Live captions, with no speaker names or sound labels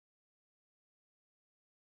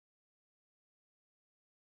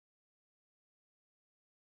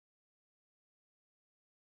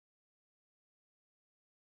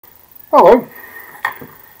Hello,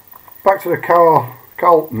 back to the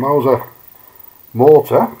Karl Moser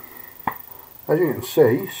Mortar. As you can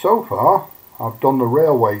see, so far I've done the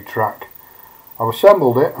railway track. I've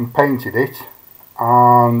assembled it and painted it,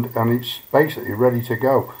 and it's basically ready to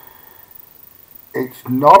go. It's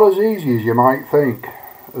not as easy as you might think.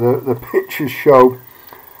 The pictures show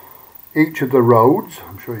each of the roads.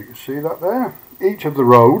 I'm sure you can see that there. Each of the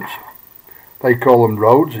roads, they call them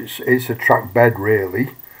roads, it's a track bed really,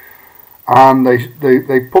 and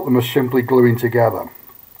they put them as simply gluing together.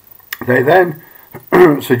 They then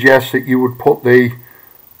suggest that you would put the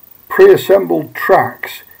pre-assembled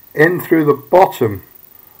tracks in through the bottom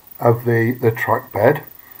of the track bed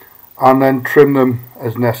and then trim them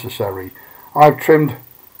as necessary. I've trimmed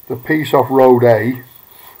the piece off road A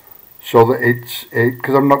so that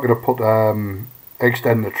because I'm not going to put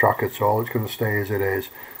extend the track at all, it's going to stay as it is,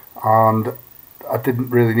 and I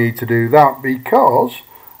didn't really need to do that because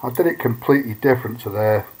I did it completely different to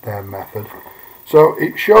their method. So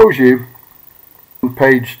it shows you on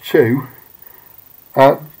page 2,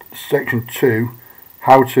 section 2,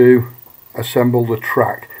 how to assemble the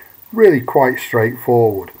track. Really quite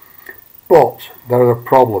straightforward, but there's a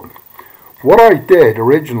problem. What I did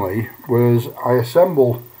originally was I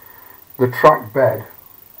assembled the track bed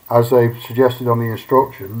as they've suggested on the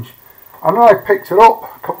instructions, and then I picked it up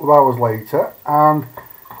a couple of hours later, and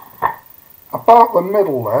about the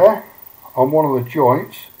middle there on one of the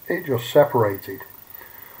joints it just separated.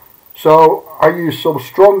 So I used some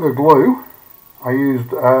stronger glue. I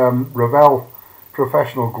used Revell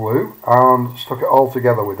professional glue and stuck it all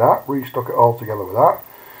together with that, restuck it all together with that,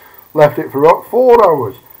 left it for about 4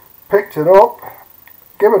 hours, picked it up,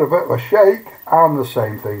 give it a bit of a shake, and the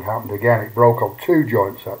same thing happened again. It broke on 2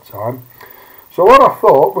 joints that time. So what I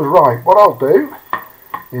thought was, right, what I'll do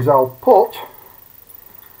is I'll put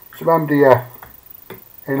some MDF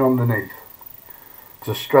in underneath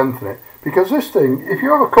to strengthen it, because this thing, if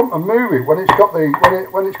you ever come to move it when it's got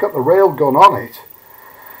the rail gun on it,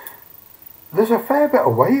 there's a fair bit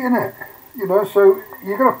of weight in it, you know, so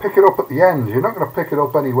you're going to pick it up at the ends, you're not going to pick it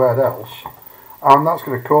up anywhere else, and that's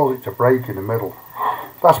going to cause it to break in the middle.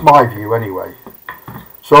 That's my view anyway.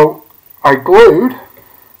 So I glued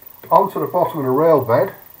onto the bottom of the rail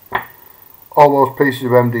bed all those pieces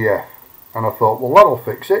of MDF, and I thought, well, that'll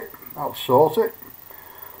fix it, that'll sort it.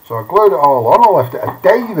 So I glued it all on. I left it a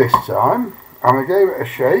day this time, and I gave it a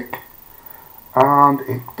shake, and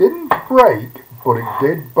it didn't break, but it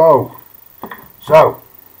did bow. So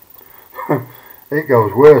it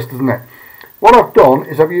goes worse, doesn't it? What I've done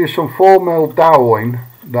is I've used some 4mm doweling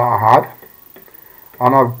that I had,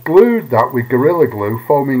 and I've glued that with Gorilla Glue,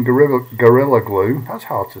 foaming Gorilla Glue, that's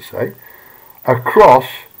hard to say, across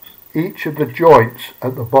each of the joints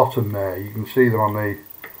at the bottom there. You can see them on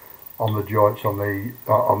the joints on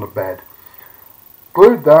the bed.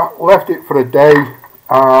 Glued that, left it for a day,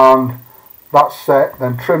 and that's set.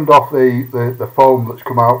 Then trimmed off the foam that's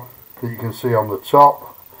come out that you can see on the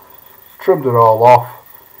top. Trimmed it all off.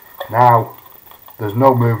 Now there's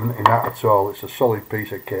no movement in that at all. It's a solid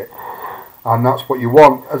piece of kit, and that's what you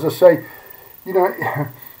want. As I say, you know,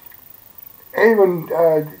 even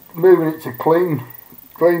moving it to clean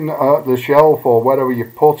the shelf or wherever you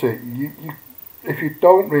put it, if you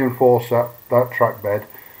don't reinforce that track bed,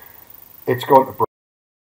 it's going to break.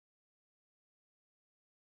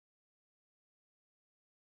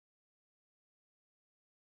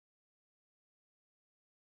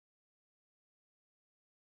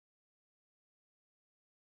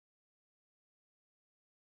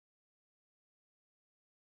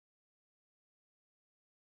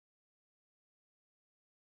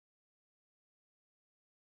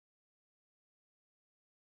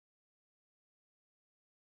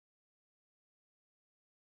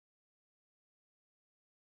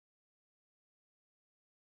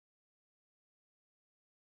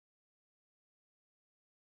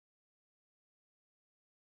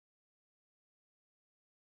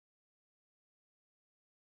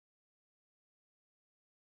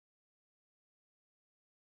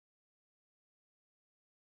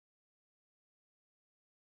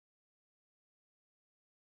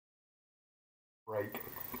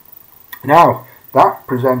 Now that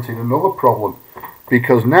presented another problem,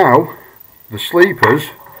 because now the sleepers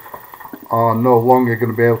are no longer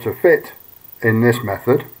going to be able to fit in this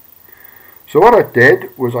method. So what I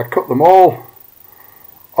did was I cut them all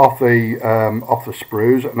off the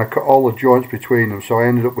sprues, and I cut all the joints between them, so I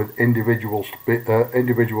ended up with individual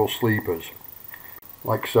sleepers,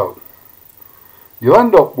 like so. You'll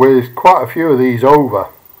end up with quite a few of these over,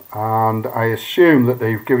 and I assume that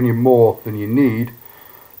they've given you more than you need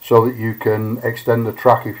so that you can extend the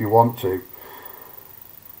track if you want to.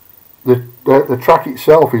 The track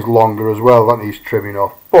itself is longer as well, that needs trimming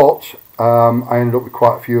off, but I ended up with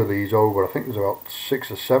quite a few of these over. I think there's about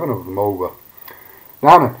 6 or 7 of them over.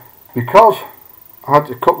 Now, because I had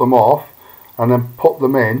to cut them off and then put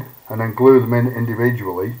them in and then glue them in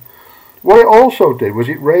individually, what it also did was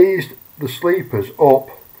it raised the sleepers up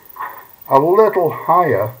a little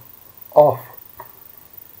higher off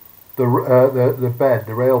the bed,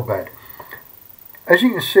 the rail bed. As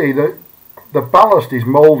you can see, the ballast is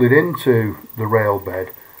moulded into the rail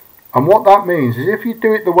bed, and what that means is if you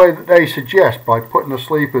do it the way that they suggest by putting the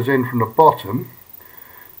sleepers in from the bottom,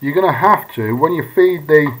 you're going to have to, when you feed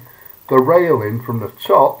the rail in from the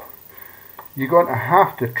top, you're going to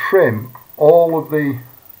have to trim all of the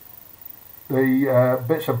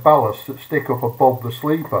bits of ballast that stick up above the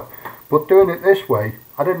sleeper. But doing it this way,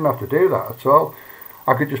 I didn't have to do that at all.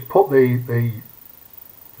 I could just put the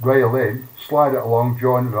rail in, slide it along,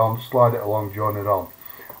 join it on, slide it along, join it on,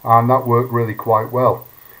 and that worked really quite well.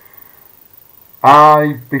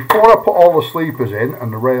 Before I put all the sleepers in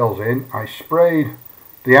and the rails in, I sprayed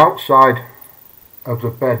the outside of the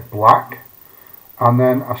bed black, and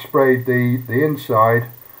then I sprayed the inside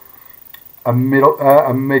a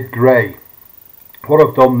mid grey. What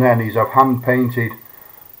I've done then is I've hand painted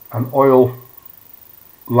an oil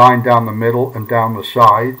line down the middle and down the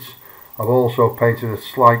sides. I've also painted a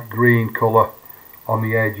slight green colour on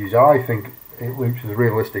the edges. I think it looks as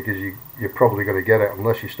realistic as you're probably going to get it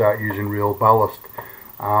unless you start using real ballast,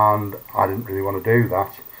 and I didn't really want to do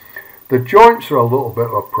that. The joints are a little bit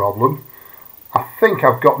of a problem. I think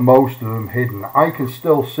I've got most of them hidden. I can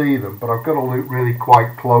still see them, but I've got to look really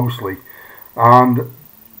quite closely, and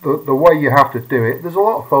the way you have to do it, there's a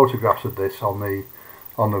lot of photographs of this on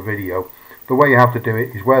the video. The way you have to do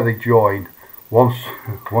it is where they join, once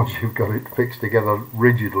you've got it fixed together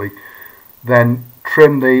rigidly, then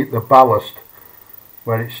trim the ballast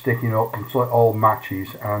where it's sticking up until it all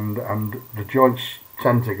matches, and the joints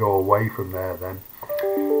tend to go away from there then.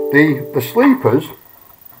 The sleepers,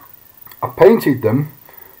 I painted them.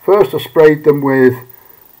 First I sprayed them with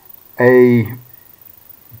a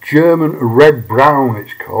German red brown,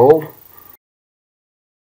 it's called.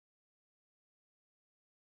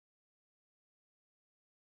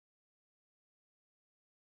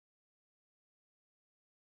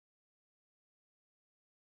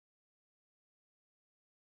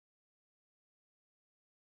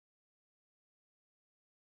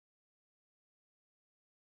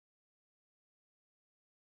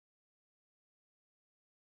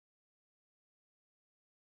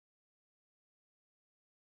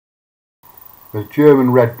 The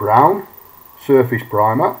German red brown surface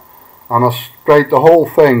primer, and I sprayed the whole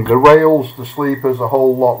thing, the rails, the sleepers, the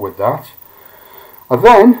whole lot with that. I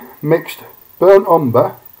then mixed burnt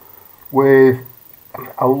umber with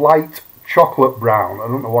a light chocolate brown, I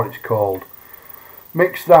don't know what it's called.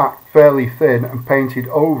 Mixed that fairly thin and painted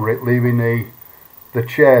over it, leaving the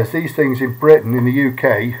chairs. These things in Britain, in the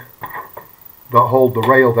UK, that hold the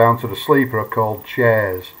rail down to the sleeper are called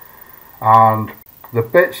chairs, and the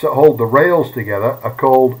bits that hold the rails together are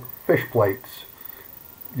called fish plates.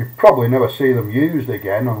 You probably never see them used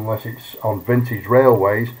again unless it's on vintage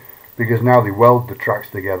railways, because now they weld the tracks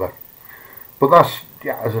together. But that's,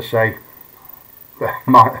 yeah, as I say,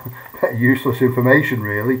 useless information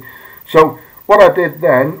really. So what I did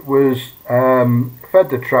then was fed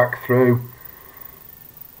the track through.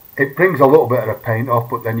 It brings a little bit of the paint off,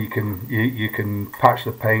 but then you can patch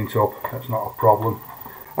the paint up, that's not a problem.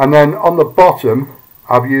 And then on the bottom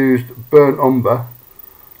I've used burnt umber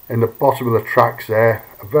in the bottom of the tracks there,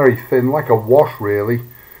 very thin, like a wash really,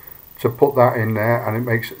 to put that in there, and it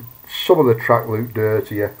makes some of the track look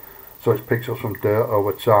dirtier, so it picks up some dirt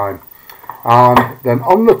over time. And then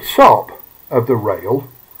on the top of the rail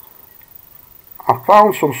I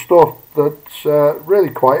found some stuff that's really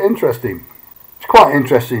quite interesting. It's quite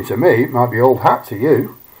interesting to me, it might be old hat to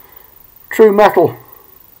you. True metal,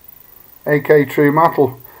 AK True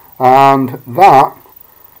Metal, and that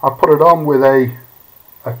I put it on with a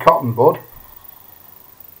cotton bud,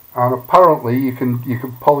 and apparently you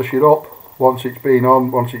can polish it up once it's been on,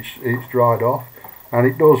 once it's dried off, and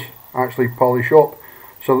it does actually polish up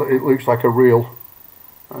so that it looks like a real,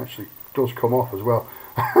 actually does come off as well.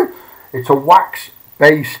 It's a wax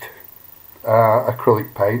based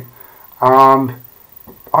acrylic paint, and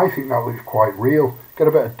I think that looks quite real. Get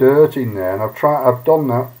a bit of dirt in there, and I've done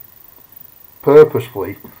that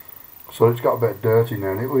purposefully, so it's got a bit of dirt in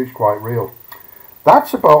there and it looks quite real.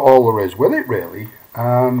 That's about all there is with it really,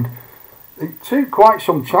 and it took quite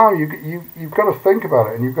some time. You've got to think about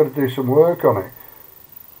it and you've got to do some work on it.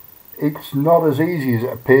 It's not as easy as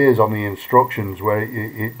it appears on the instructions, where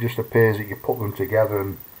it just appears that you put them together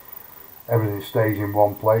and everything stays in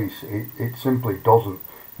one place. It simply doesn't.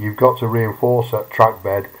 You've got to reinforce that track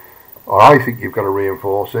bed, or I think you've got to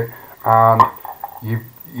reinforce it, and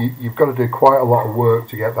you've got to do quite a lot of work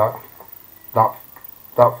to get that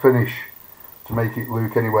finish to make it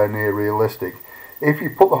look anywhere near realistic. If you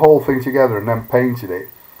put the whole thing together and then painted it,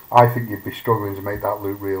 I think you'd be struggling to make that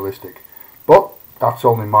look realistic. But that's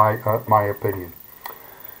only my opinion.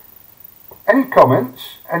 Any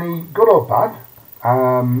comments, any good or bad,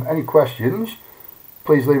 any questions,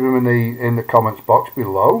 please leave them in the comments box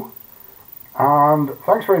below. And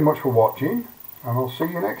thanks very much for watching, and I'll see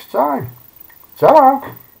you next time.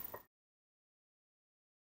 Ta-ra!